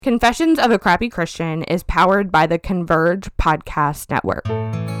Confessions of a Crappy Christian is powered by the Converge Podcast Network.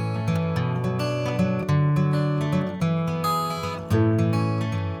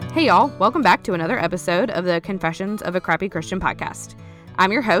 Hey y'all, welcome back to another episode of the Confessions of a Crappy Christian podcast.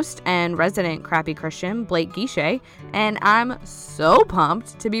 I'm your host and resident crappy Christian, Blake Guichet, and I'm so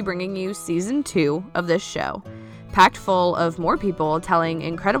pumped to be bringing you season 2 of this show, packed full of more people telling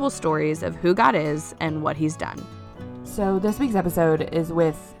incredible stories of who God is and what he's done. So this week's episode is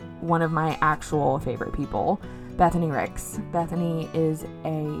with one of my actual favorite people, Bethny Ricks. Bethny is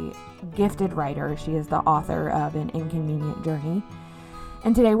a gifted writer. She is the author of An Inconvenient Journey.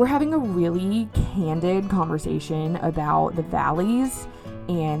 And today we're having a really candid conversation about the valleys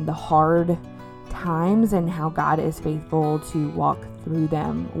and the hard times and how God is faithful to walk through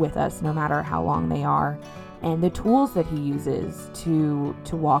them with us no matter how long they are, and the tools that he uses to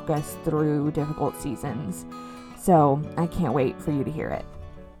walk us through difficult seasons. So I can't wait for you to hear it.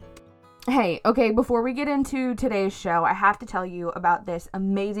 Hey, okay, before we get into today's show, I have to tell you about this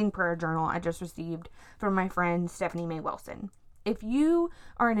amazing prayer journal I just received from my friend Stephanie Mae Wilson. If you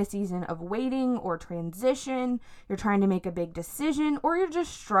are in a season of waiting or transition, you're trying to make a big decision, or you're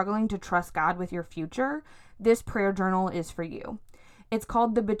just struggling to trust God with your future, this prayer journal is for you. It's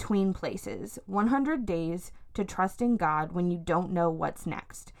called The Between Places, 100 Days to Trusting God When You Don't Know What's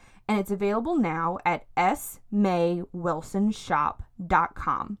Next. And it's available now at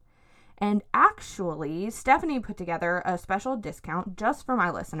smaywilsonshop.com. And actually, Stephanie put together a special discount just for my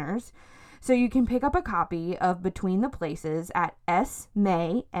listeners. So you can pick up a copy of Between the Places at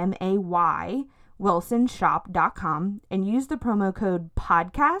smaywilsonshop.com and use the promo code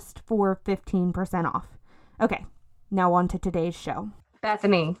podcast for 15% off. Okay, now on to today's show.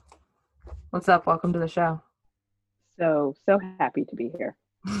 Bethany, what's up? Welcome to the show. So happy to be here.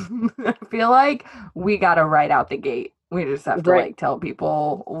 I feel like we gotta right out the gate. We just have to tell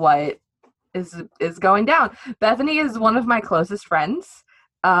people what is going down. Bethany is one of my closest friends,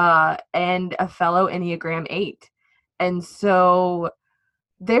 and a fellow Enneagram 8. And so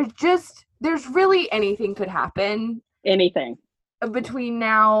there's really anything could happen. Anything. Between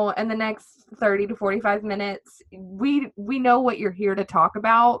now and the next 30 to 45 minutes. We know what you're here to talk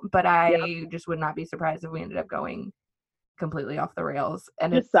about, but I just would not be surprised if we ended up going completely off the rails.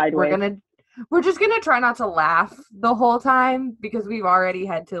 And just sideways. We're just gonna try not to laugh the whole time because we've already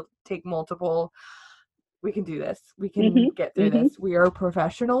had to take multiple. We can do this. We can get through this. We are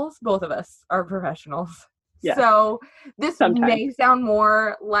professionals. Both of us are professionals. Yeah. So this may sound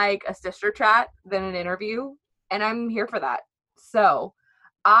more like a sister chat than an interview, and I'm here for that. So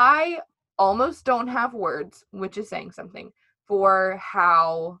I almost don't have words, which is saying something, for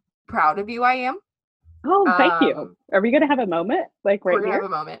how proud of you I am. Oh, thank you. Are we going to have a moment? Like right here? We're going to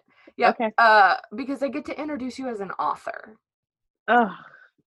have a moment. Yeah. Okay. Because I get to introduce you as an author. Oh.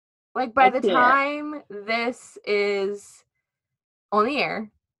 Like by the time this is on the air,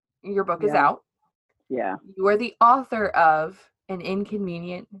 your book is out. Yeah. You are the author of An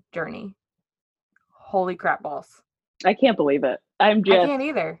Inconvenient Journey. Holy crap balls. I can't believe it. I can't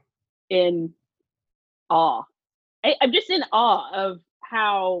either. In awe. I'm just in awe of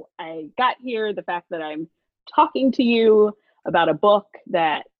how I got here, the fact that I'm talking to you about a book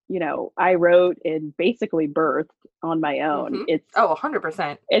that, I wrote and basically birthed on my own. Mm-hmm. It's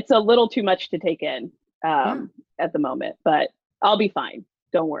 100%. It's a little too much to take in at the moment, but I'll be fine.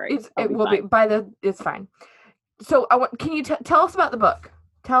 Don't worry. It's fine. So can you tell us about the book?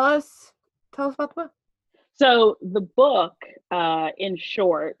 Tell us about the book. So the book, in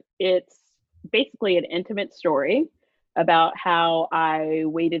short, it's basically an intimate story about how I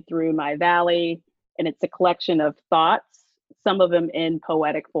waded through my valley, and it's a collection of thoughts, some of them in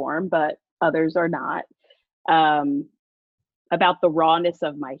poetic form, but others are not, about the rawness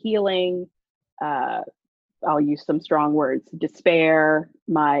of my healing. I'll use some strong words, despair,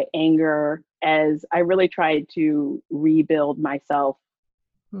 my anger, as I really tried to rebuild myself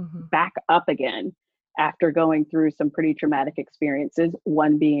back up again after going through some pretty traumatic experiences,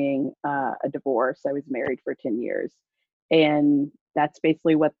 one being a divorce. I was married for 10 years. And that's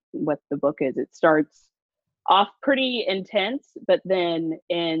basically what the book is. It starts off pretty intense, but then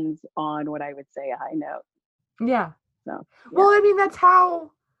ends on what I would say a high note. Yeah. So, yeah. Well, I mean, that's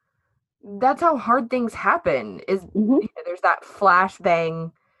how hard things happen is there's that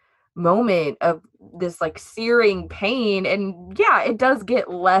flashbang moment of this like searing pain, and it does get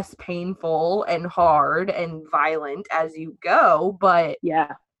less painful and hard and violent as you go, but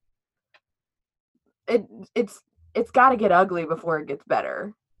it's got to get ugly before it gets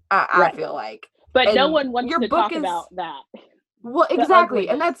better. I feel like. But and no one wants to talk about that. Well, exactly.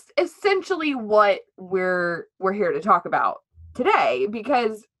 And that's essentially what we're here to talk about today,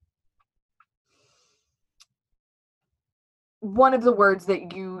 because one of the words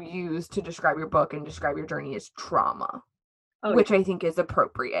that you use to describe your book and describe your journey is trauma, which I think is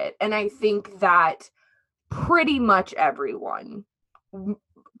appropriate. And I think that pretty much everyone,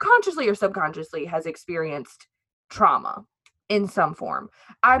 consciously or subconsciously, has experienced trauma in some form.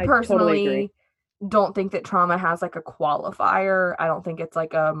 I personally totally don't think that trauma has like a qualifier. I don't think it's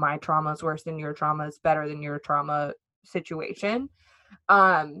like a my trauma is worse than your trauma is better than your trauma situation.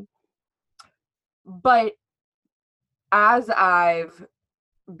 But as I've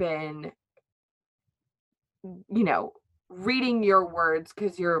been, reading your words,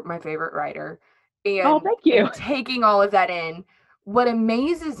 because you're my favorite writer, and, thank you. and taking all of that in, what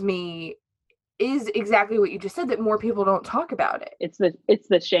amazes me is exactly what you just said, that more people don't talk about it. It's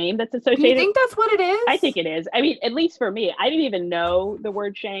the shame that's associated. Do you think that's what it is? I think it is. I mean, at least for me, I didn't even know the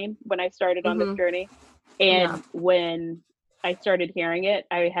word shame when I started on this journey. And when I started hearing it,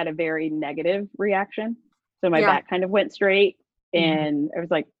 I had a very negative reaction. So my back kind of went straight, and I was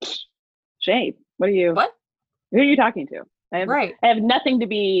like, shame. Who are you talking to? I have nothing to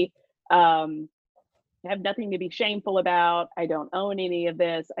be, shameful about. I don't own any of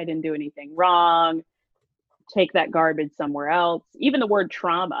this. I didn't do anything wrong. Take that garbage somewhere else. Even the word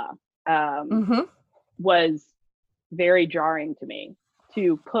trauma was very jarring to me,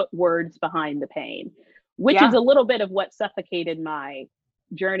 to put words behind the pain, which is a little bit of what suffocated my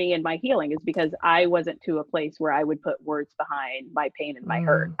journey and my healing, is because I wasn't to a place where I would put words behind my pain and my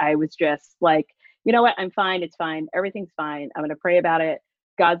hurt. I was just like, you know what? I'm fine. It's fine. Everything's fine. I'm going to pray about it.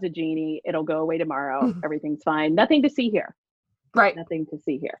 God's a genie. It'll go away tomorrow. Everything's fine. Nothing to see here. Right. Nothing to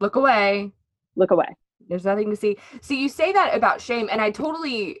see here. Look away. Look away. There's nothing to see. So you say that about shame, and I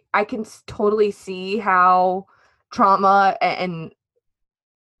can totally see how trauma and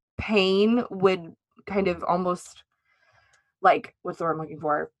pain would kind of almost, like, what's the word I'm looking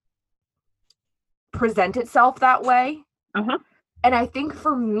for? Present itself that way. And I think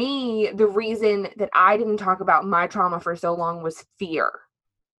for me, the reason that I didn't talk about my trauma for so long was fear.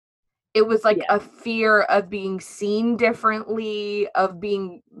 It was like a fear of being seen differently, of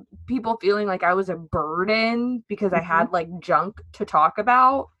people feeling like I was a burden because I had like junk to talk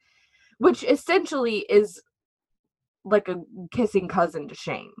about, which essentially is like a kissing cousin to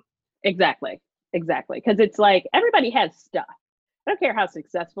shame. Exactly. Because it's like, everybody has stuff. I don't care how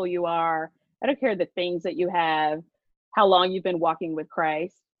successful you are. I don't care the things that you have, how long you've been walking with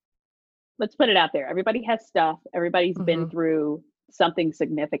Christ. Let's put it out there. Everybody has stuff. Everybody's been through something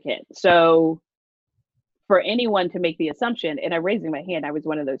significant. So for anyone to make the assumption, and I'm raising my hand, I was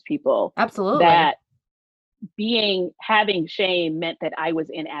one of those people. Absolutely. That having shame meant that I was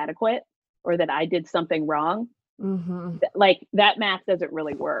inadequate or that I did something wrong. Like, that math doesn't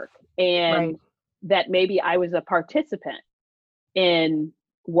really work. And that maybe I was a participant in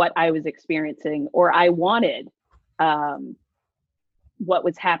what I was experiencing, or I wanted what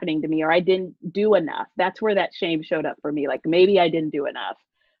was happening to me, or I didn't do enough. That's where that shame showed up for me. Like, maybe I didn't do enough.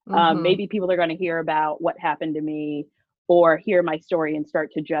 Maybe people are going to hear about what happened to me, or hear my story and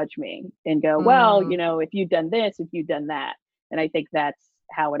start to judge me and go, well, if you've done this, if you've done that. And I think that's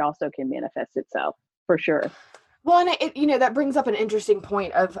how it also can manifest itself, for sure. Well, and that brings up an interesting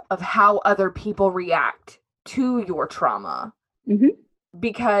point of how other people react to your trauma.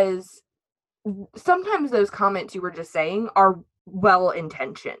 Because sometimes those comments you were just saying are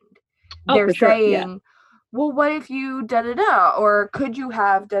well-intentioned. They're saying, well, what if you da-da-da, or could you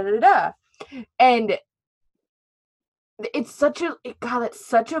have da-da-da? And it's such a balance.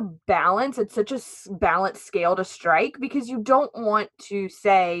 It's such a balanced scale to strike, because you don't want to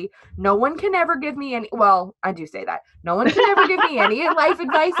say, no one can ever give me any, well, I do say that. No one can ever give me any life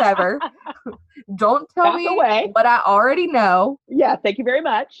advice ever. Don't tell me what I already know. Yeah, thank you very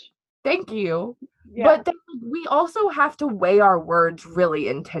much. Thank you. Yeah. But then we also have to weigh our words really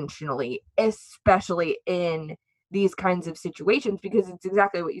intentionally, especially in these kinds of situations, because it's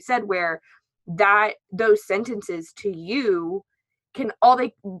exactly what you said, where those sentences to you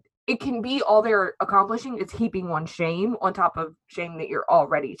it can be all they're accomplishing is heaping on shame on top of shame that you're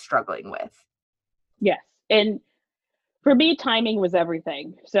already struggling with. Yes. And for me, timing was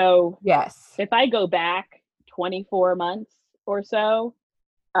everything. So yes, if I go back 24 months or so,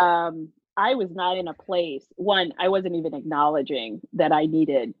 I was not in a place. One, I wasn't even acknowledging that I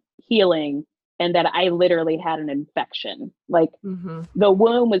needed healing and that I literally had an infection. Like, the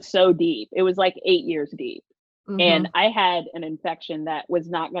wound was so deep. It was like 8 years deep. And I had an infection that was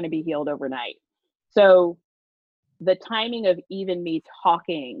not going to be healed overnight. So the timing of even me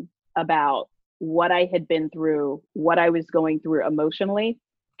talking about what I had been through, what I was going through emotionally,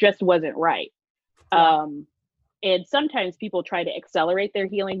 just wasn't right. And sometimes people try to accelerate their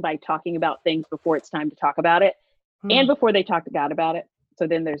healing by talking about things before it's time to talk about it. and before they talk to God about it. So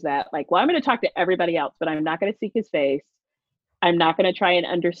then there's that, like, well, I'm going to talk to everybody else, but I'm not going to seek his face. I'm not going to try and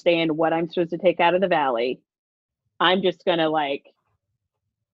understand what I'm supposed to take out of the valley. I'm just going to like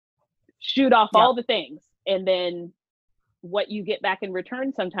shoot off all the things. And then what you get back in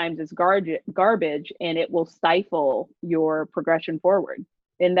return sometimes is garbage, and it will stifle your progression forward.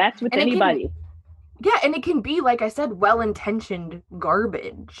 And that's with anybody. And it can be, like I said, well-intentioned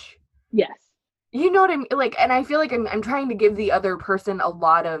garbage. Yes. You know what I mean? Like, and I feel like I'm trying to give the other person a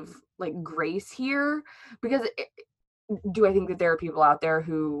lot of like grace here, because do I think that there are people out there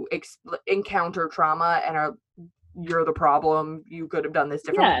who encounter trauma and are, you're the problem, you could have done this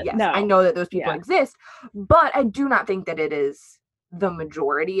differently? Yeah, yes, no. I know that those people exist, but I do not think that it is the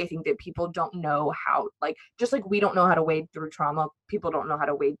majority. I think that people don't know how, like, just like we don't know how to wade through trauma, people don't know how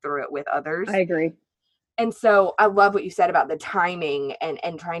to wade through it with others. I agree. And so I love what you said about the timing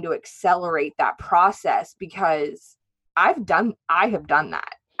and trying to accelerate that process, because I have done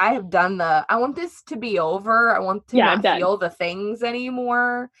that. I have done I want this to be over. I want to not feel the things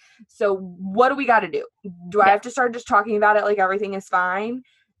anymore. So what do we got to do? Do I have to start just talking about it like everything is fine?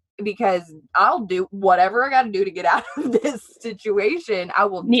 Because I'll do whatever I got to do to get out of this situation. I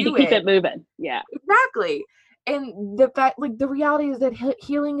will need to keep it moving. Yeah, exactly. And the fact, like, the reality is that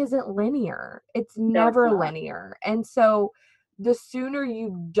healing isn't linear. It's never linear. And so the sooner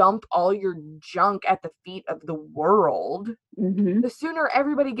you dump all your junk at the feet of the world, the sooner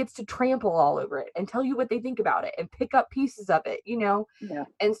everybody gets to trample all over it and tell you what they think about it and pick up pieces of it, you know? Yeah.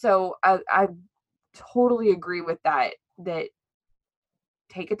 And so I totally agree with that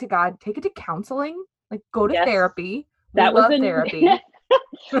take it to God, take it to counseling, like go to therapy. That was therapy.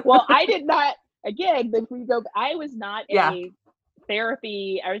 Well, I did not. Again, if we go, I was not a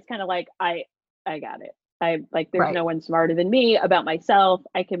therapy. I was kind of like, I got it. I like, there's no one smarter than me about myself.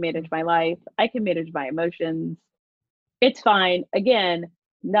 I can manage my life. I can manage my emotions. It's fine. Again,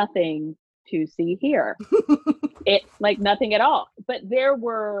 nothing to see here. It like nothing at all. But there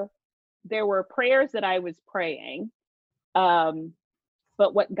were prayers that I was praying.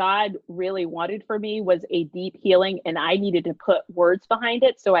 But what God really wanted for me was a deep healing, and I needed to put words behind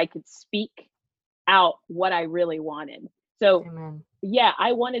it so I could speak out what I really wanted. So yeah,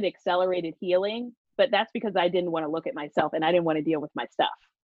 I wanted accelerated healing, but that's because I didn't want to look at myself and I didn't want to deal with my stuff.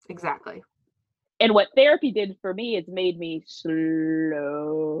 Exactly. And what therapy did for me is made me slow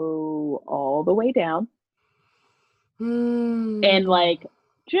all the way down and like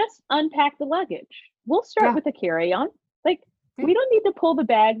just unpack the luggage. We'll start with a carry-on. Like, we don't need to pull the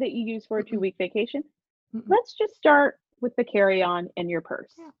bag that you use for a 2-week vacation. Let's just start with the carry-on and your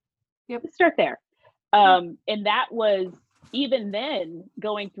purse. Let's start there. And that was, even then,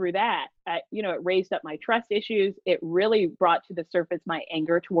 going through that, it raised up my trust issues. It really brought to the surface my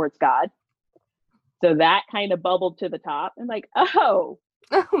anger towards God. So that kind of bubbled to the top. And like, oh,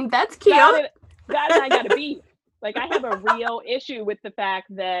 that's cute. God and I got to beef. Like, I have a real issue with the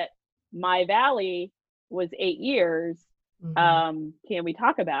fact that my valley was 8 years. Can we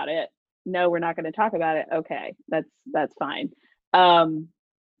talk about it? No, we're not going to talk about it. Okay, that's fine.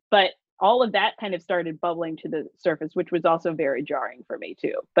 But all of that kind of started bubbling to the surface, which was also very jarring for me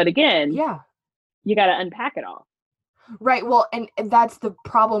too. But again, you got to unpack it all. Right. Well, and that's the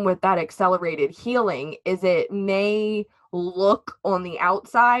problem with that accelerated healing, is it may look on the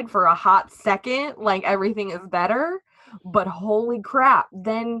outside for a hot second like everything is better, but holy crap,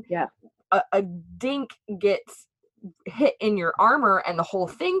 then a dink gets hit in your armor and the whole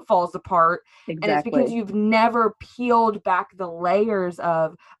thing falls apart. And it's because you've never peeled back the layers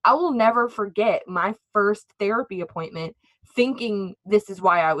of, I will never forget my first therapy appointment thinking this is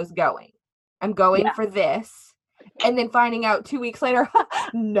why I was going. I'm going for this. And then finding out 2 weeks later,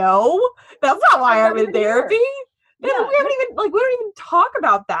 no, that's not why I'm in therapy. We don't even talk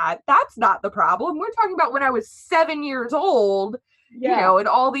about that. That's not the problem. We're talking about when I was 7 years old. And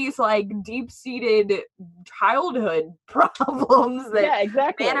all these like deep-seated childhood problems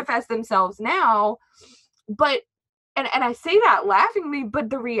that manifest themselves now. But, and I say that laughingly, but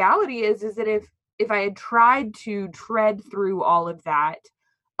the reality is that if I had tried to tread through all of that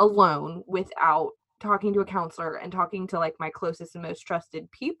alone without talking to a counselor and talking to like my closest and most trusted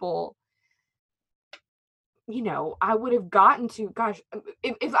people, I would have gotten to,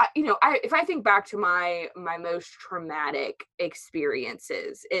 if I think back to my most traumatic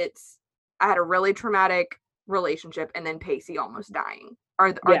experiences, I had a really traumatic relationship and then Pacey almost dying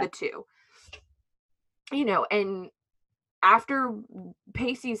are the two, and after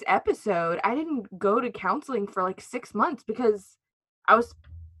Pacey's episode, I didn't go to counseling for like 6 months because I was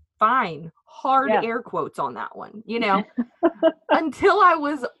fine. Hard air quotes on that one, until I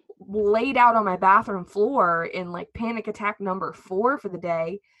was laid out on my bathroom floor in like panic attack number 4 for the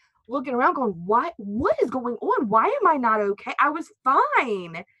day, looking around going, what is going on? Why am I not okay? I was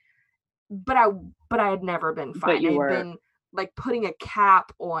fine. But I had never been fine. But you were. Been like putting a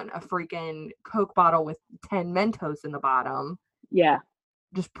cap on a freaking Coke bottle with 10 Mentos in the bottom. Yeah.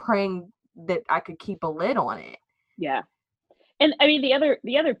 Just praying that I could keep a lid on it. Yeah. And I mean,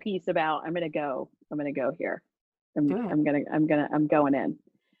 the other piece about, I'm going to go here. I'm going in.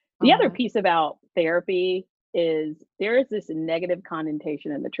 The other piece about therapy is there is this negative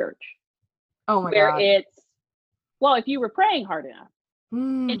connotation in the church. Oh my where God. It's, well, if you were praying hard enough,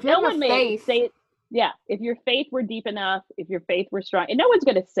 and no one may say it. Yeah. If your faith were deep enough, if your faith were strong, and no one's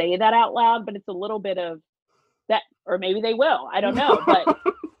going to say that out loud, but it's a little bit of that, or maybe they will. I don't know, but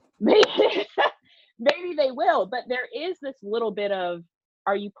maybe they will. But there is this little bit of,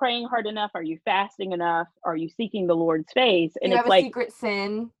 are you praying hard enough? Are you fasting enough? Are you seeking the Lord's face? And it's have like secret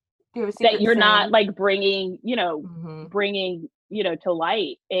sin. Do you have a secret that you're sin? not like bringing to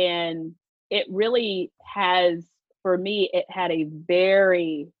light. And it really has, for me, it had a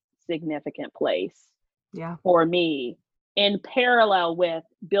very significant place for me in parallel with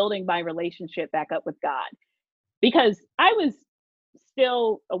building my relationship back up with God, because I was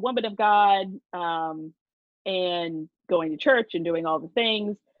still a woman of God, and going to church and doing all the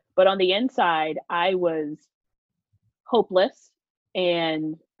things, but on the inside I was hopeless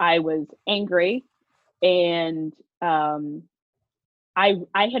and I was angry, and I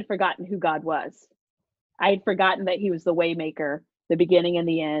had forgotten who God was. I had forgotten that he was the way maker, the beginning and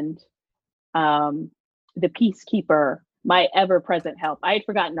the end, the peacekeeper, my ever-present help. I had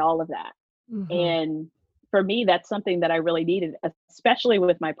forgotten all of that. And for me, that's something that I really needed, especially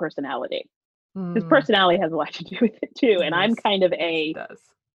with my personality, because personality has a lot to do with it too. And I'm kind of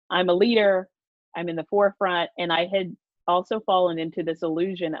I'm a leader, I'm in the forefront, and I had also fallen into this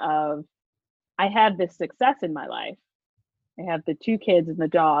illusion of, I have this success in my life. I have the 2 kids and the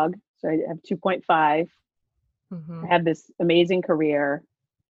dog. So I have 2.5. I have this amazing career.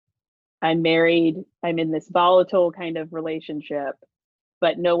 I'm married. I'm in this volatile kind of relationship,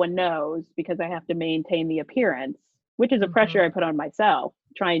 but no one knows because I have to maintain the appearance, which is a pressure I put on myself,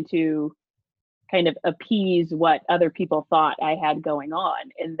 trying to kind of appease what other people thought I had going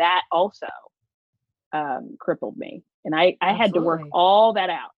on. And that also crippled me. And I had to work all that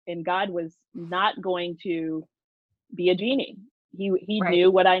out. And God was not going to be a genie. He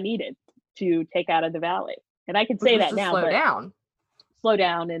knew what I needed to take out of the valley. And I can say that now, slow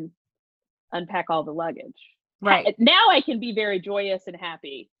down and unpack all the luggage. Right. Now I can be very joyous and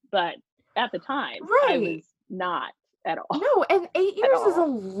happy, but at the time I was not at all. No, and 8 years is a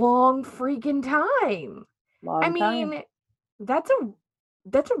long freaking time. I mean, that's a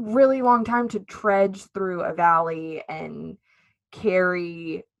really long time to trudge through a valley and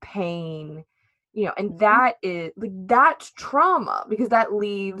carry pain, and that is like, that's trauma, because that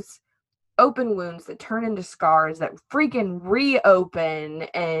leaves open wounds that turn into scars that freaking reopen,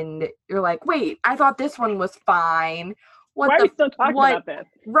 and you're like, wait, I thought this one was fine. Why are we still talking about this?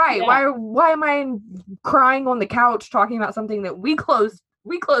 Right. Yeah. Why am I crying on the couch talking about something that we closed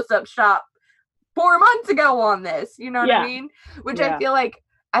up shop 4 months ago on this? You know what I mean? Which I feel like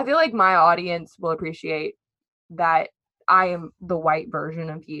my audience will appreciate that I am the white version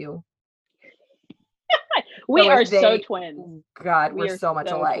of you. We are so twins. God, we're so much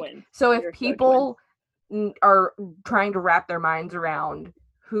alike. Twins. So if people are trying to wrap their minds around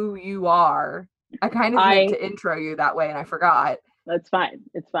who you are, I kind of meant to intro you that way and I forgot. That's fine.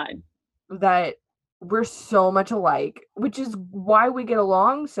 It's fine. That we're so much alike, which is why we get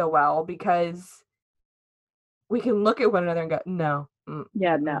along so well, because we can look at one another and go, no.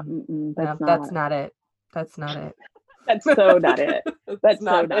 That's not it. That's not it. That's so not it. That's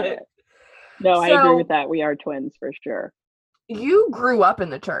so not it. No, I agree with that. We are twins for sure. You grew up in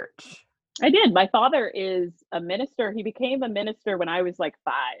the church. I did. My father is a minister. He became a minister when I was like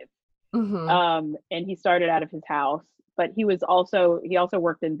 5. And he started out of his house, but he also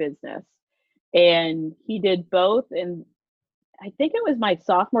worked in business, and he did both. And I think it was my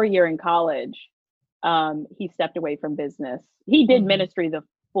sophomore year in college. He stepped away from business. He did ministry the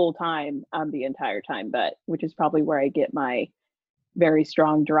full time, the entire time, but which is probably where I get my very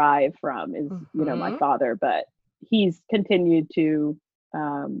strong drive from is, my father, but he's continued to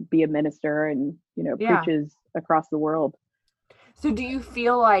be a minister and, preaches across the world. So do you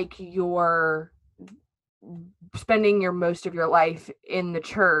feel like you're spending most of your life in the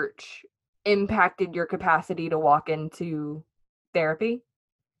church impacted your capacity to walk into therapy?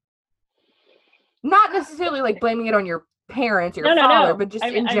 Not necessarily like blaming it on your parents or your father, but just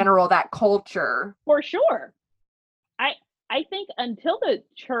in general, that culture. For sure. I think until the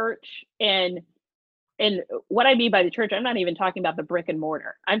church, and what I mean by the church, I'm not even talking about the brick and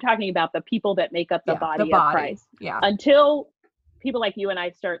mortar. I'm talking about the people that make up the the body of Christ. Yeah. Until people like you and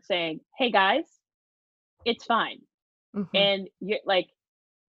I start saying, "Hey guys, it's fine," and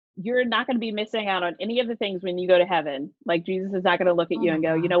you're not going to be missing out on any of the things when you go to heaven. Like Jesus is not going to look at you and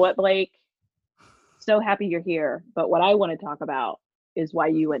go, "You know what, Blake? So happy you're here, but what I want to talk about is why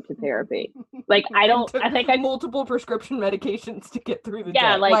you went to therapy." Like I think I multiple prescription medications to get through the day.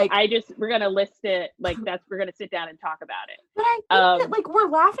 Yeah, like we're gonna list it. Like we're gonna sit down and talk about it. But I think that like we're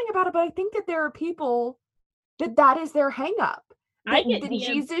laughing about it, but I think that there are people that is their hang up. I get that DMs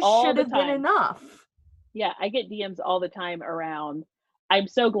Jesus all should the have been time. enough. Yeah, I get DMs all the time around, I'm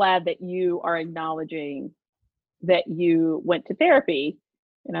so glad that you are acknowledging that you went to therapy.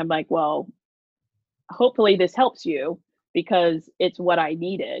 And I'm like, well, hopefully this helps you, because it's what I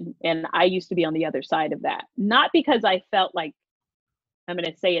needed. And I used to be on the other side of that. Not because I felt like, I'm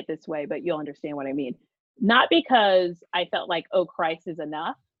going to say it this way, but you'll understand what I mean. Not because I felt like, oh, Christ is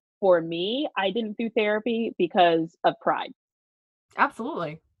enough. For me, I didn't do therapy because of pride.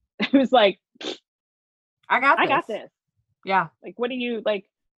 Absolutely. It was like, I got this. Yeah. Like, what do you, like,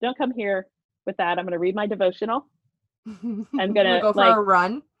 don't come here with that. I'm going to read my devotional. I'm going to go for a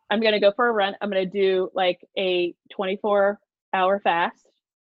run. I'm going to go for a run. I'm going to do like a 24-hour fast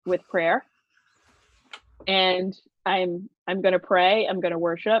with prayer. And I'm going to pray. I'm going to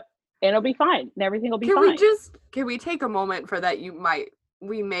worship, and it'll be fine. And everything will be fine. Can we take a moment for that?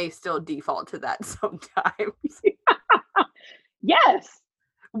 We may still default to that sometimes. Yes.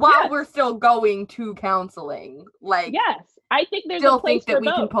 While we're still going to counseling. Like, yes. I think there's still a place think that for we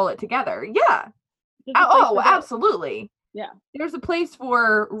both. can pull it together. Yeah. Absolutely. Yeah. There's a place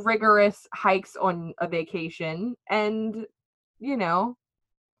for rigorous hikes on a vacation and,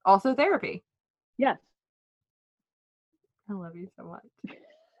 also therapy. Yes. I love you so much.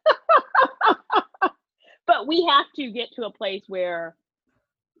 But we have to get to a place where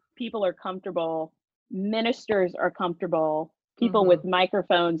people are comfortable, ministers are comfortable, people with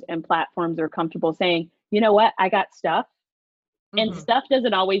microphones and platforms are comfortable saying, you know what, I got stuff. And stuff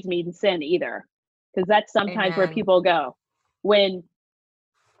doesn't always mean sin either, because that's sometimes where people go. And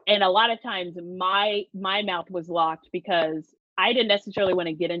a lot of times my mouth was locked because I didn't necessarily want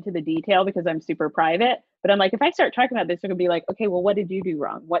to get into the detail because I'm super private. But I'm like, if I start talking about this, they're going to be like, okay, well, what did you do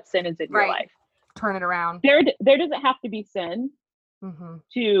wrong? What sin is in your life? Turn it around. There doesn't have to be sin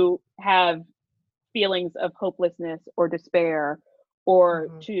to have feelings of hopelessness or despair,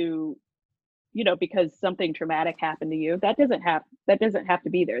 or to, because something traumatic happened to you. That doesn't have to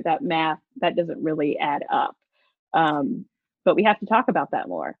be there. That math, that doesn't really add up. But we have to talk about that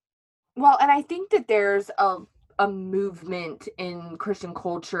more. Well, and I think that there's a movement in Christian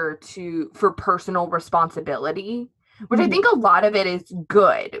culture for personal responsibility, which I think a lot of it is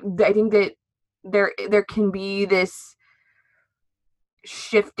good. I think that there can be this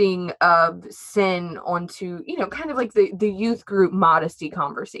shifting of sin onto, kind of like the youth group modesty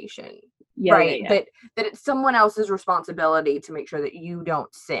conversation, right? Yeah. That it's someone else's responsibility to make sure that you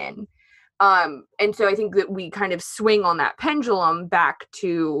don't sin. And so I think that we kind of swing on that pendulum back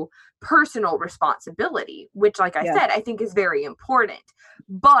to personal responsibility, which, like I said, I think is very important,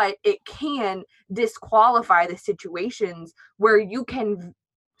 but it can disqualify the situations where you can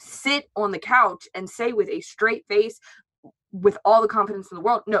sit on the couch and say with a straight face, with all the confidence in the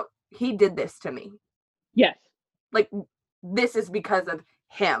world, no, he did this to me. Yes. Like, this is because of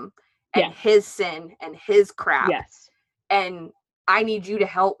him and his sin and his crap. Yes. And I need you to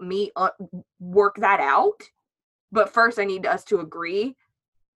help me work that out. But first, I need us to agree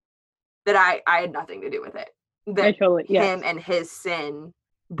that I had nothing to do with it. That him and his sin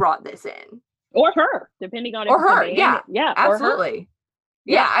brought this in. Or her, depending on or her. Yeah. Absolutely. Or her.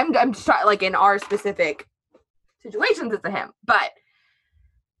 Yeah. I'm just trying, like, in our specific situations, it's a him. But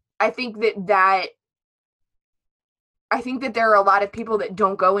I think that there are a lot of people that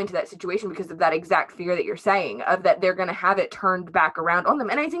don't go into that situation because of that exact fear that you're saying, of that they're going to have it turned back around on them.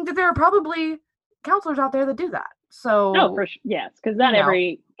 And I think that there are probably counselors out there that do that. So, no, for sure. Yes, because not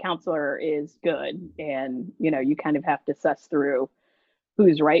every counselor is good. And, you kind of have to suss through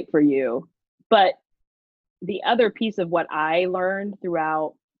who's right for you. But the other piece of what I learned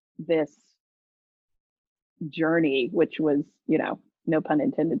throughout this journey, which was, no pun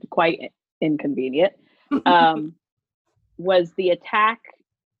intended, quite inconvenient, was the attack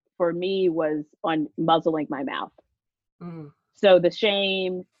for me was on muzzling my mouth. So the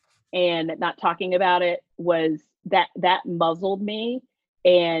shame and not talking about it was that muzzled me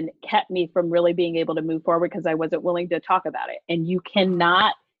and kept me from really being able to move forward, because I wasn't willing to talk about it. And you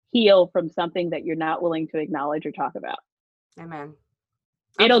cannot heal from something that you're not willing to acknowledge or talk about. Amen.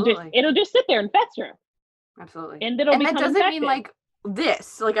 It'll just sit there and fester. Absolutely. And it'll become that doesn't infected. mean like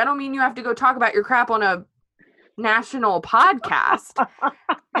this. Like, I don't mean you have to go talk about your crap on a national podcast.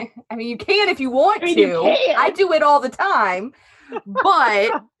 I mean, you can if you want to. You can. I do it all the time.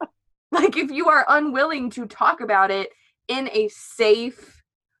 But like, if you are unwilling to talk about it in a safe,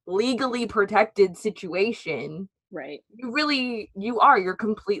 legally protected situation, right, you're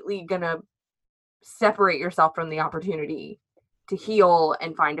completely gonna separate yourself from the opportunity to heal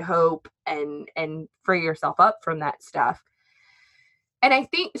and find hope and free yourself up from that stuff. And I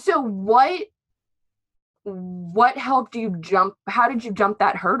think so. What helped you jump? How did you jump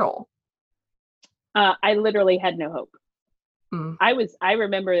that hurdle? I literally had no hope. Mm. I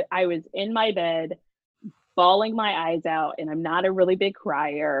remember I was in my bed bawling my eyes out, and I'm not a really big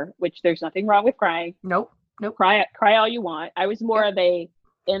crier, which there's nothing wrong with crying. Nope. Cry all you want. I was more of a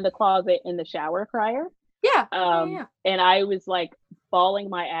in the closet, in the shower crier. Yeah. And I was like bawling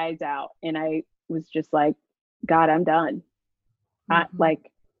my eyes out, and I was just like, God, I'm done. Mm-hmm.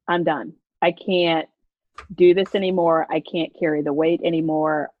 I'm done. I can't do this anymore. I can't carry the weight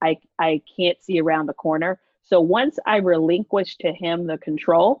anymore. I can't see around the corner. So once I relinquished to him the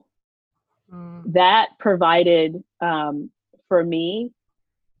control, that provided for me,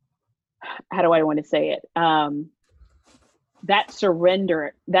 how do I want to say it? That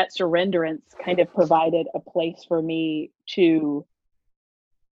surrenderance kind of provided a place for me to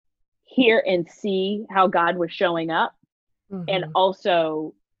hear and see how God was showing up, and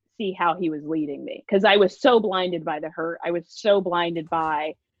also see how he was leading me. Because I was so blinded by the hurt. I was so blinded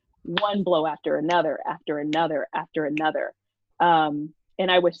by one blow after another. And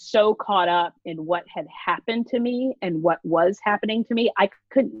I was so caught up in what had happened to me and what was happening to me, I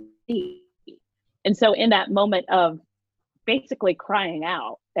couldn't see. And so in that moment of basically crying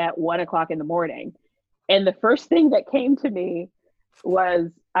out at 1:00 in the morning, and the first thing that came to me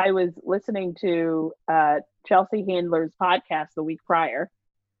was I was listening to Chelsea Handler's podcast the week prior,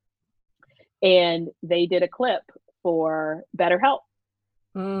 and they did a clip for BetterHelp.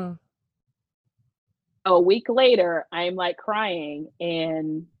 A week later, I'm like crying,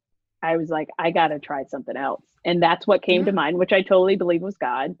 and I was like, I got to try something else. And that's what came to mind, which I totally believe was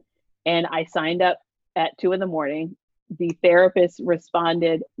God. And I signed up at 2 a.m. The therapist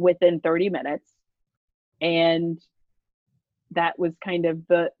responded within 30 minutes. And that was kind of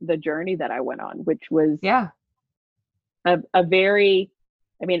the journey that I went on, which was a very,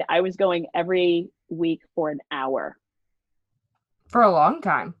 I was going every week for an hour. For a long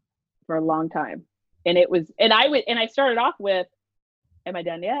time. And it was, and I started off with, am I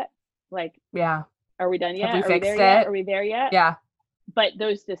done yet? Like, are we done yet? Are we there yet? Yeah. But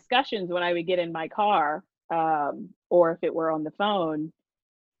those discussions when I would get in my car, or if it were on the phone,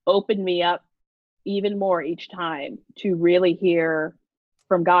 opened me up even more each time to really hear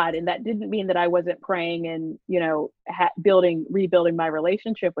from God. And that didn't mean that I wasn't praying and, rebuilding my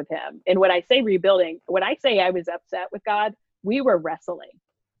relationship with him. And when I say rebuilding, when I say I was upset with God, we were wrestling.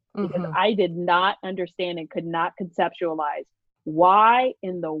 Because I did not understand and could not conceptualize why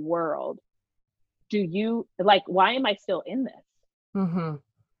in the world why am I still in this?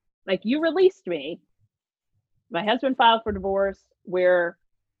 Like, you released me. My husband filed for divorce. We're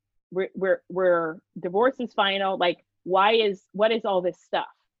divorce is final. Like, what is all this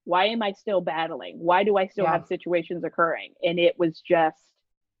stuff? Why am I still battling? Why do I still have situations occurring? And it was just,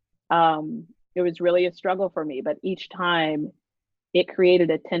 it was really a struggle for me. But each time, it created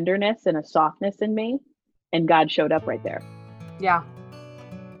a tenderness and a softness in me, and God showed up right there. Yeah.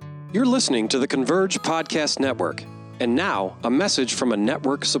 You're listening to the Converge Podcast Network. And now, a message from a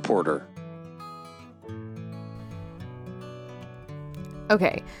network supporter.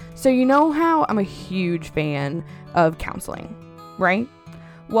 Okay, so you know how I'm a huge fan of counseling, right?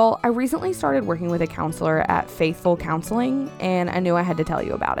 Well, I recently started working with a counselor at Faithful Counseling, and I knew I had to tell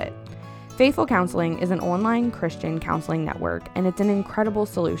you about it. Faithful Counseling is an online Christian counseling network, and it's an incredible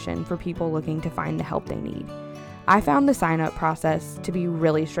solution for people looking to find the help they need. I found the sign-up process to be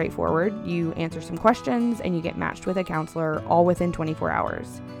really straightforward. You answer some questions, and you get matched with a counselor all within 24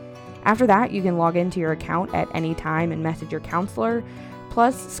 hours. After that, you can log into your account at any time and message your counselor,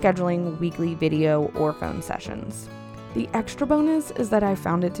 plus scheduling weekly video or phone sessions. The extra bonus is that I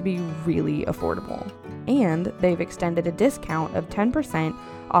found it to be really affordable, and they've extended a discount of 10%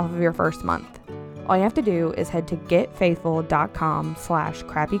 off of your first month. All you have to do is head to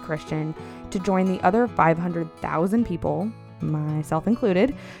getfaithful.com/crappychristian to join the other 500,000 people, myself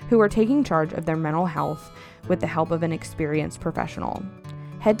included, who are taking charge of their mental health with the help of an experienced professional.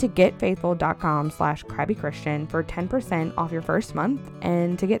 Head to getfaithful.com/crappychristian for 10% off your first month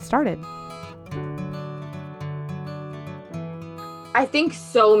and to get started. I think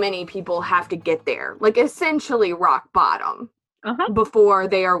so many people have to get there, like essentially rock bottom, before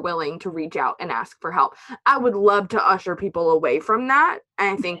they are willing to reach out and ask for help. I would love to usher people away from that.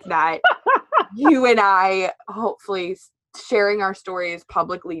 And I think that you and I, hopefully sharing our stories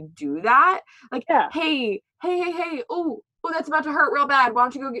publicly, do that. Like, hey, oh, that's about to hurt real bad. Why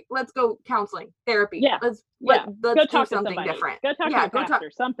don't you let's go counseling, therapy. Yeah. Let's go do talk something to somebody. different. Go talk to a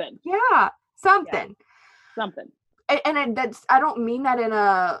pastor, something. Yeah, something. Something. And I don't mean that in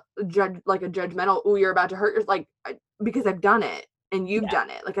a judgmental, oh, you're about to hurt yourself, because I've done it and you've done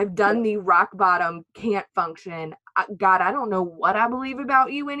it. Like, I've done the rock bottom, can't function. God, I don't know what I believe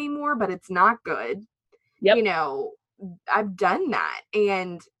about you anymore, but it's not good. Yep. You know, I've done that.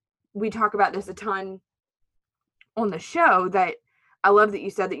 And we talk about this a ton on the show, that I love that you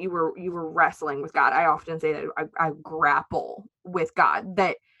said that you were wrestling with God. I often say that I grapple with God,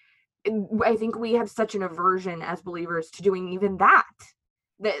 that I think we have such an aversion as believers to doing even that.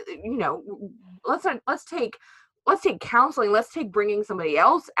 That, you know, let's take counseling. Let's take bringing somebody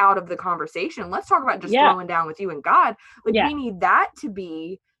else out of the conversation. Let's talk about just throwing down with you and God. Like, we need that to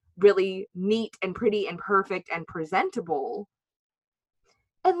be really neat and pretty and perfect and presentable.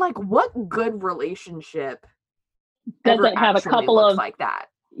 And like, what good relationship doesn't have a couple of like that?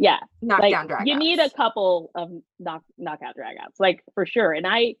 Knockdown dragouts. You need a couple of knockout dragouts, like, for sure. And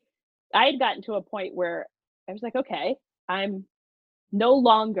I had gotten to a point where I was like, okay, I'm no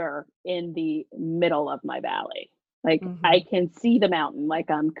longer in the middle of my valley. Like, I can see the mountain, like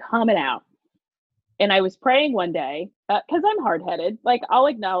I'm coming out. And I was praying one day, because I'm hard-headed. Like, I'll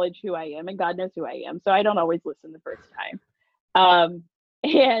acknowledge who I am, and God knows who I am. So I don't always listen the first time.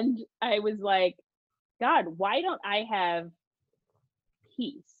 And I was like, God, why don't I have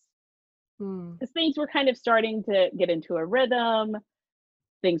peace? Because things were kind of starting to get into a rhythm.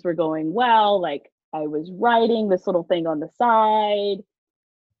 Things were going well. Like, I was writing this little thing on the side.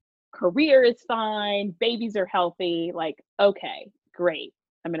 Career is fine. Babies are healthy. Like, okay, great.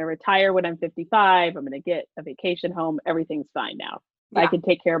 I'm going to retire when I'm 55. I'm going to get a vacation home. Everything's fine now. I can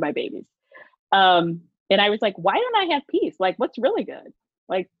take care of my babies. And I was like, why don't I have peace? Like, what's really good?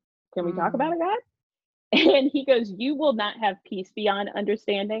 Like, can we talk about it, God? And he goes, you will not have peace beyond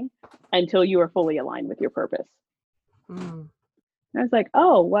understanding until you are fully aligned with your purpose. And I was like,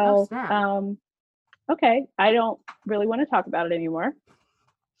 oh, well, okay. I don't really want to talk about it anymore.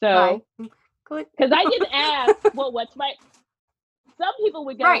 So, because I didn't ask, well, some people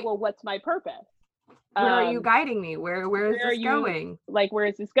would go, well, what's my purpose? Where are you guiding me? Where is this going? Like, where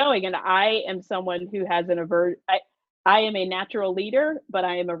is this going? And I am someone who has an aversion. I am a natural leader, but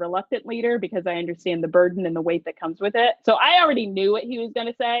I am a reluctant leader because I understand the burden and the weight that comes with it. So I already knew what he was going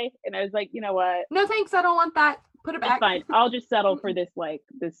to say. And I was like, you know what? No, thanks. I don't want that. Put it back. It's fine. I'll just settle for this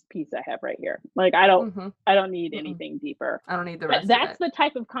piece I have right here. Like, I don't need anything deeper. I don't need the rest of it. That's the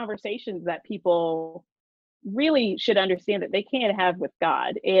type of conversations that people really should understand that they can't have with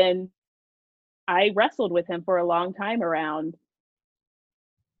God. And I wrestled with him for a long time around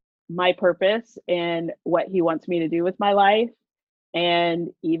my purpose and what he wants me to do with my life, and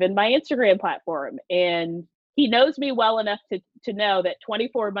even my Instagram platform. And he knows me well enough to know that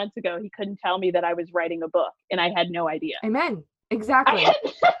 24 months ago, he couldn't tell me that I was writing a book, and I had no idea. Amen. Exactly.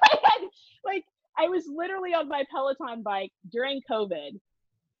 I was literally on my Peloton bike during COVID,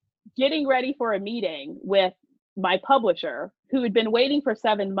 getting ready for a meeting with my publisher, who had been waiting for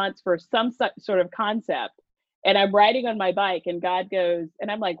 7 months for some sort of concept. And I'm riding on my bike, and God goes,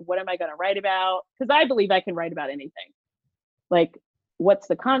 and I'm like, what am I going to write about? Because I believe I can write about anything. Like, what's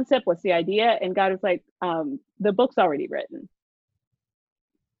the concept? What's the idea? And God was like, the book's already written.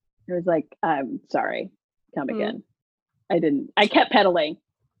 I was like, I'm sorry, come again. I kept pedaling.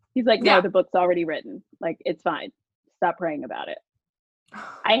 He's like, no, the book's already written. Like, it's fine. Stop praying about it.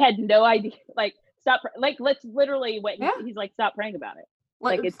 I had no idea. Like, let's literally he's like, stop praying about it.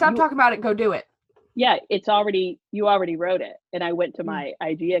 Like, stop talking about it. Go do it. Yeah, you already wrote it. And I went to my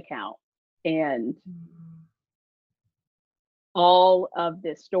IG account, and all of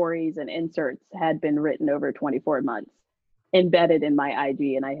the stories and inserts had been written over 24 months, embedded in my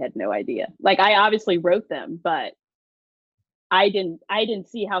IG, and I had no idea. Like, I obviously wrote them, but I didn't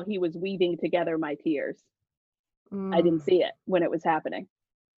see how he was weaving together my tears. I didn't see it when it was happening.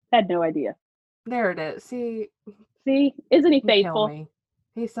 Had no idea. There it is. See, isn't he faithful?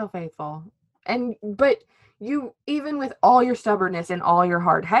 He's so faithful. But you, even with all your stubbornness and all your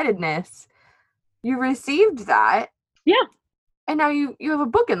hard-headedness, you received that. Yeah. And now you have a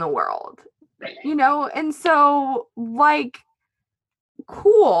book in the world, you know? And so, like,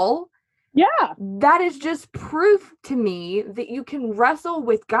 cool. Yeah. That is just proof to me that you can wrestle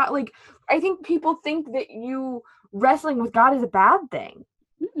with God. Like, I think people think that you wrestling with God is a bad thing.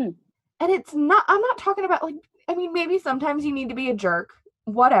 Mm-mm. And it's not, I'm not talking about like, I mean, maybe sometimes you need to be a jerk,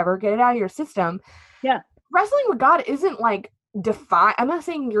 whatever, get it out of your system. Yeah. Wrestling with God isn't like I'm not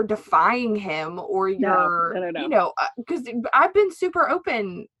saying you're defying him or you're, No. Because I've been super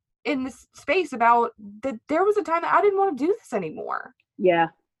open in this space about that. There was a time that I didn't want to do this anymore. Yeah.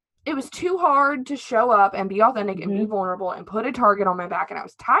 It was too hard to show up and be authentic and be Mm-hmm. vulnerable and put a target on my back. And I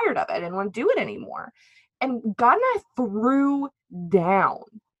was tired of it. I didn't want to do it anymore. And God and I threw down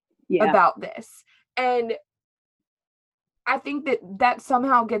about this. And I think that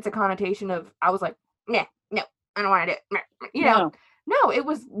somehow gets a connotation of, I was like, nah, no, I don't want to do it. No, it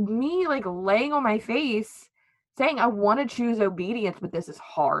was me like laying on my face saying, I want to choose obedience, but this is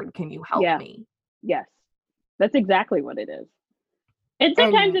hard. Can you help me? Yes. That's exactly what it is. And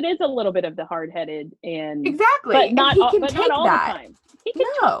sometimes it is a little bit of the hard-headed and exactly, but not and he can but take not all that. the time. He can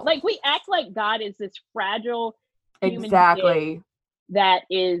like we act like God is this fragile human being that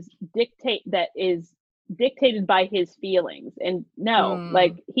is dictated by his feelings. And no,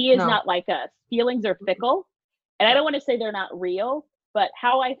 like he is not like us. Feelings are fickle. And I don't want to say they're not real, but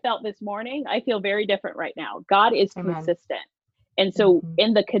how I felt this morning, I feel very different right now. God is consistent. And so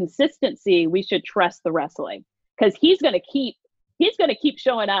in the consistency, we should trust the wrestling because he's going to keep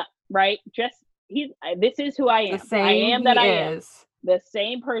showing up, right? This is who I am. I am that I am. The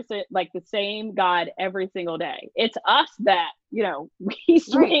same person, like the same God every single day. It's us that, we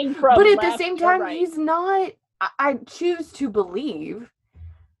swing from but at left the same to time, right. he's not, I choose to believe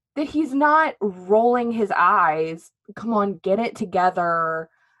that he's not rolling his eyes. Come on, get it together.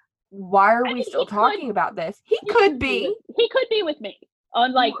 Why are we still talking about this? He could be. He could be with me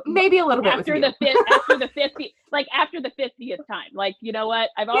on like maybe a little bit after with the after the 50th time. Like, you know what?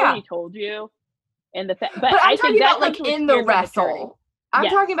 I've already told you. But I'm talking about like in the wrestle. I'm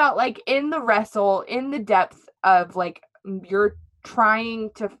talking about like in the wrestle, in the depth of like you're trying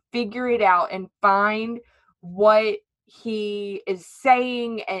to figure it out and find what he is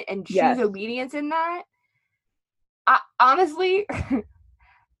saying and choose obedience in that. I honestly,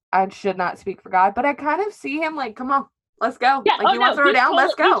 I should not speak for God, but I kind of see him like, come on, let's go. Yeah, like you want to throw down,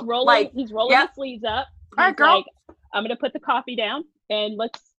 let's go. He's rolling his sleeves up. He's like, I'm gonna put the coffee down and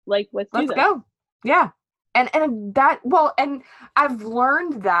let's do this. Let's go. Yeah. And I've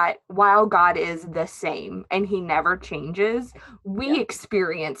learned that while God is the same and he never changes, we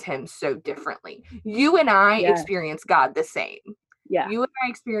experience him so differently. You and I experience God the same. Yeah. You and I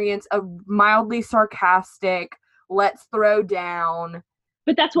experience a mildly sarcastic, let's throw down.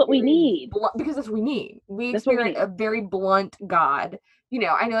 But that's what we need. Because that's what we need. We experience a very blunt God.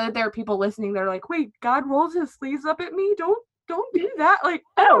 I know that there are people listening that are like, wait, God rolls his sleeves up at me? Don't do that. Like,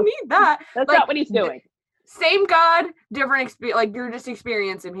 I don't need that. That's not what he's doing. Same God, different experience. Like you're just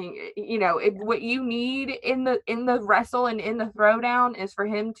experiencing him. What you need in the wrestle and in the throwdown is for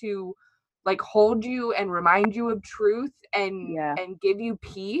him to like hold you and remind you of truth and give you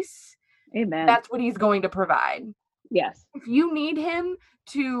peace. Amen. That's what he's going to provide. Yes. If you need him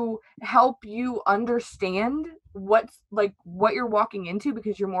to help you understand what you're walking into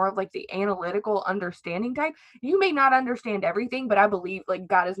because you're more of like the analytical understanding type, you may not understand everything, but I believe like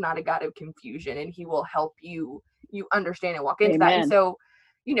God is not a God of confusion and he will help you understand and walk into that. And so,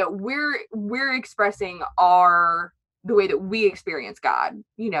 we're expressing the way that we experience God,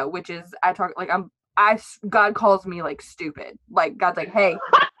 which is God calls me like stupid. Like God's like, hey,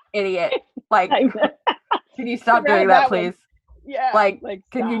 idiot, like can you stop doing that, please? Yeah. Like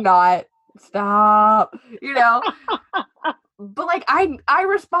can you not stop? But like I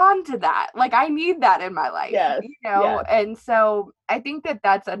respond to that. Like I need that in my life. Yes. And so I think that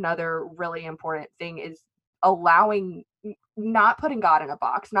that's another really important thing is not putting God in a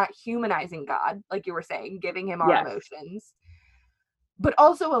box, not humanizing God, like you were saying, giving him our emotions, but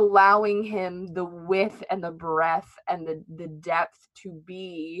also allowing him the width and the breadth and the depth to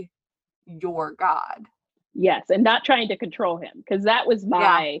be your God. Yes, and not trying to control him, because that was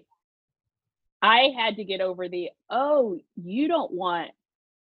I had to get over you don't want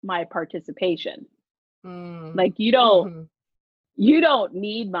my participation. Like you don't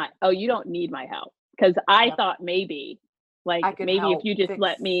need my help. Because I thought maybe if you just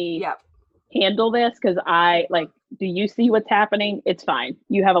let me handle this, because do you see what's happening? It's fine.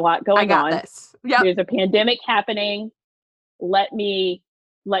 You have a lot going on. I got this. Yep. There's a pandemic happening. Let me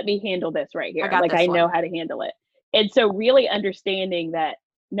handle this right here. I know how to handle it. And so really understanding that,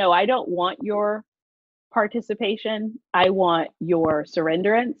 no, I don't want your participation. I want your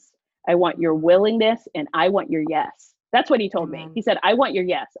surrenderance. I want your willingness, and I want your yes. That's what he told me. He said, I want your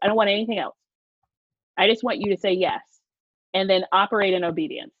yes. I don't want anything else. I just want you to say yes and then operate in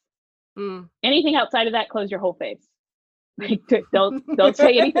obedience. Anything outside of that, close your whole face. Like, don't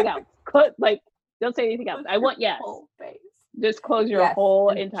say anything else. Don't say anything else. I want yes. Whole face. Just close your whole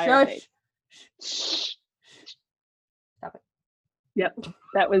entire face. Stop it. Yep.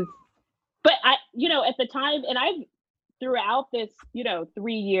 That was, but I, at the time, and I've, throughout this,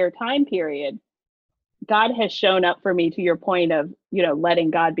 3-year time period, God has shown up for me, to your point of, letting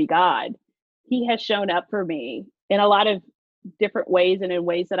God be God. He has shown up for me in a lot of different ways and in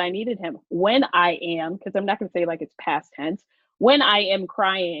ways that I needed him. When I am, because I'm not going to say like it's past tense, when I am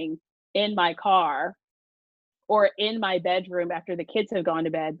crying in my car or in my bedroom after the kids have gone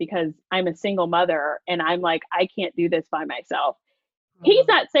to bed because I'm a single mother and I'm like, I can't do this by myself. He's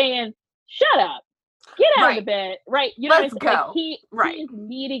not saying, shut up, get out of the bed, right? Let's go. Like he is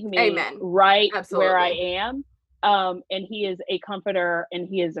meeting me Absolutely. where I am. And he is a comforter and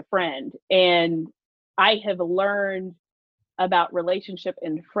he is a friend. And I have learned about relationship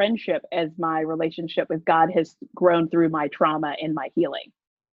and friendship as my relationship with God has grown through my trauma and my healing.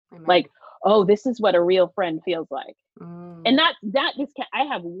 Amen. Like, oh, this is what a real friend feels like. And I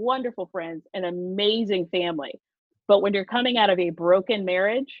have wonderful friends, an amazing family. But when you're coming out of a broken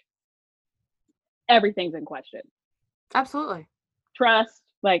marriage, everything's in question. Absolutely. Trust,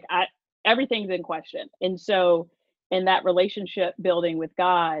 everything's in question. And so in that relationship building with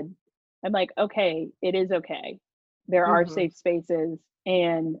God, I'm like, okay, it is okay. There are safe spaces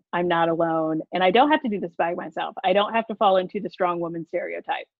and I'm not alone. And I don't have to do this by myself. I don't have to fall into the strong woman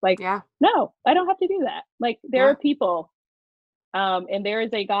stereotype. No, I don't have to do that. Like there are people and there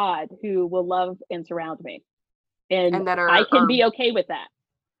is a God who will love and surround me. And that I can be okay with that.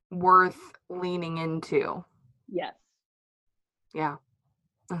 Worth leaning into. Yes. Yeah,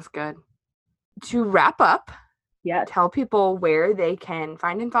 that's good. To wrap up, tell people where they can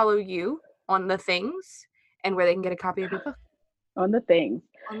find and follow you on the things and where they can get a copy of your book. On the things.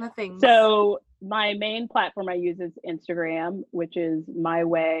 So my main platform I use is Instagram, which is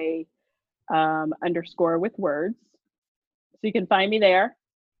myway _with_words. So you can find me there.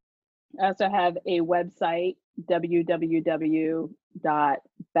 I also have a website, www.bethny,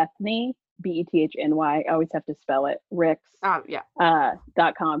 Bethny, I always have to spell it,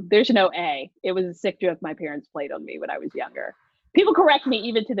 .com. There's no A. It was a sick joke my parents played on me when I was younger. People correct me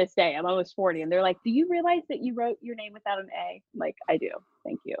even to this day. I'm almost 40 and they're like, do you realize that you wrote your name without an A? I'm like, I do.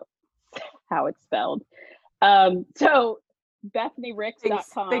 Thank you. How it's spelled. So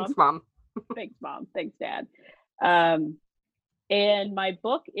BethnyRicks.com. Thanks, Mom. Thanks, Mom. Thanks, Dad. And my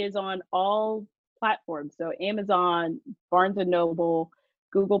book is on all platforms. So Amazon, Barnes & Noble,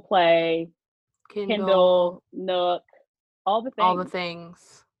 Google Play, Kindle, Nook, all the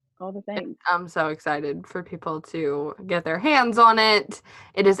things. I'm so excited for people to get their hands on it.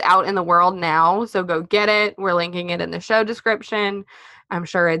 It is out in the world now, so go get it. We're linking it in the show description. I'm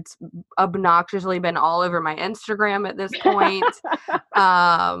sure it's obnoxiously been all over my Instagram at this point.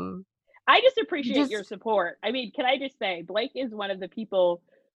 I just appreciate your support. I mean, can I just say, Blake is one of the people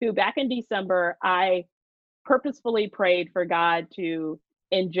who back in December, I purposefully prayed for God to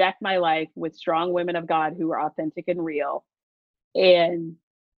inject my life with strong women of God who are authentic and real. And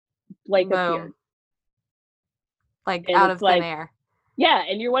Blake appeared. Out of thin air. Yeah.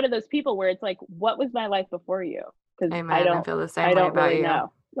 And you're one of those people where it's like, what was my life before you? Because I feel the same way about you.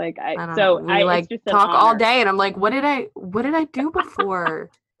 Know. Like I don't know. We talk all day and I'm like, what did I do before?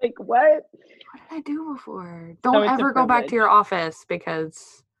 Like what did I do before? Don't ever go back to your office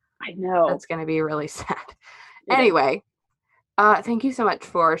because I know that's going to be really sad. Anyway, thank you so much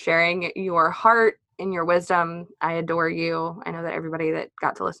for sharing your heart and your wisdom. I adore you. I know that everybody that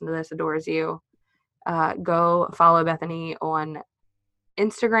got to listen to this adores you. Go follow Bethany on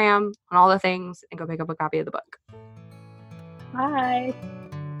Instagram, on all the things, and go pick up a copy of the book. Bye.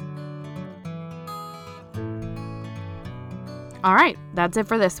 All right, that's it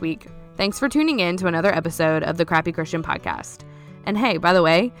for this week. Thanks for tuning in to another episode of the Crappy Christian Podcast. And hey, by the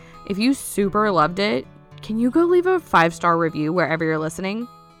way, if you super loved it, can you go leave a 5-star review wherever you're listening?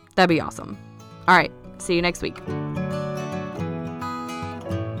 That'd be awesome. All right, see you next week.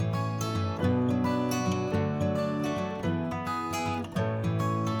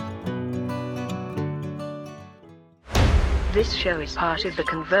 This show is part of the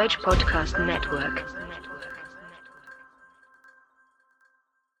Converge Podcast Network.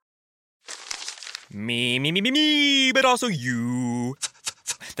 Me, but also you.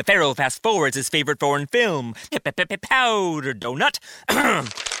 The Pharaoh fast forwards his favorite foreign film, Powder Donut.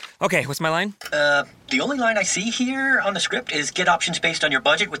 Okay, what's my line? The only line I see here on the script is get options based on your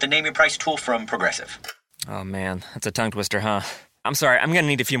budget with the Name Your Price tool from Progressive. Oh man, that's a tongue twister, huh? I'm sorry, I'm gonna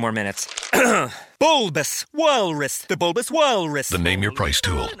need a few more minutes. Bulbous Walrus, the Bulbous Walrus. The Name Your Price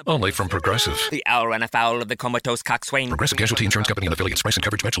tool, only from Progressive. The owl ran afoul of the comatose coxswain. Progressive Casualty Insurance Company and affiliates. Price and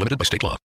coverage match limited by state law.